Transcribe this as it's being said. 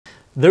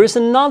There is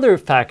another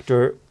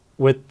factor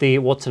with the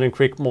Watson and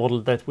Crick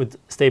model that would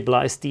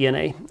stabilize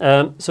DNA.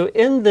 So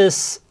in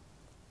this,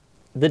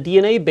 the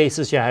DNA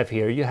bases you have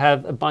here, you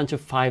have a bunch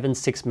of 5- and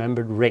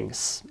 6-membered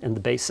rings in the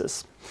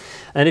bases.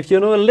 And if you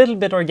know a little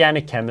bit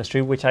organic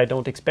chemistry, which I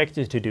don't expect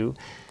you to do,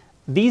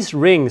 these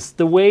rings,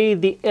 the way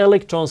the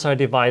electrons are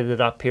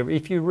divided up here,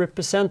 if you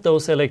represent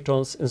those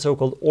electrons in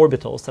so-called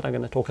orbitals that I'm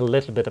going to talk a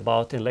little bit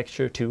about in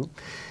lecture 2,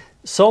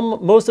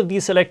 most of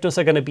these electrons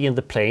are going to be in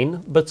the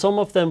plane, but some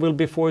of them will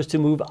be forced to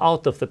move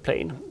out of the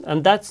plane.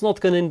 And that's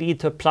not going to lead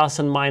to a plus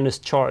and minus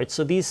charge.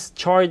 So these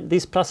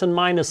plus and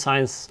minus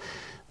signs,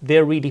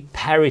 they're really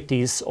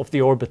parities of the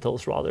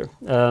orbitals rather.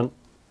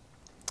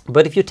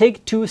 But if you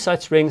take 2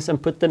 such rings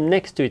and put them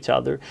next to each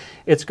other,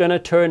 it's going to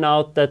turn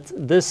out that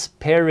this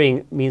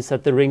pairing means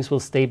that the rings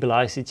will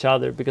stabilize each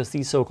other, because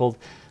these so-called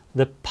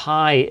the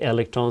pi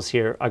electrons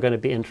here are going to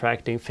be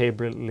interacting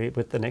favorably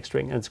with the next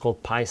ring, and it's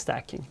called pi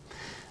stacking.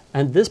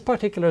 And this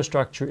particular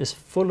structure is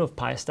full of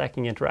pi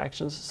stacking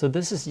interactions, so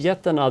this is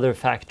yet another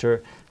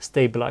factor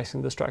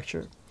stabilizing the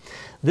structure.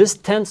 This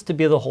tends to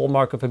be the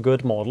hallmark of a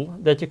good model,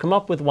 that you come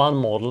up with one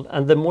model,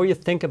 and the more you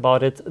think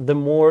about it, the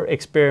more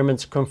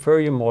experiments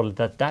confirm your model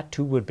that that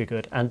too would be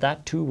good, and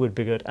that too would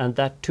be good, and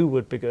that too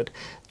would be good.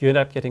 You end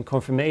up getting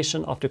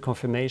confirmation after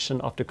confirmation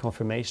after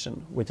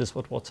confirmation, which is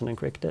what Watson and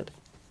Crick did.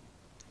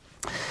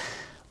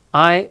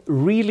 I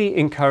really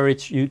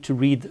encourage you to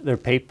read their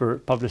paper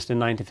published in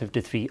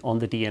 1953 on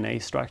the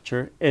DNA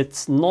structure.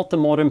 It's not a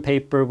modern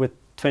paper with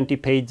 20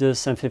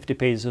 pages and 50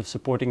 pages of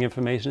supporting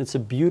information. It's a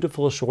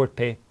beautiful short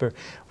paper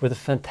with a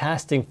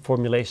fantastic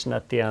formulation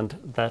at the end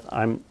that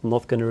I'm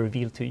not going to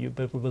reveal to you,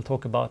 but we will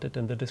talk about it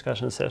in the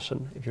discussion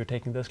session if you're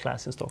taking this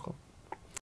class in Stockholm.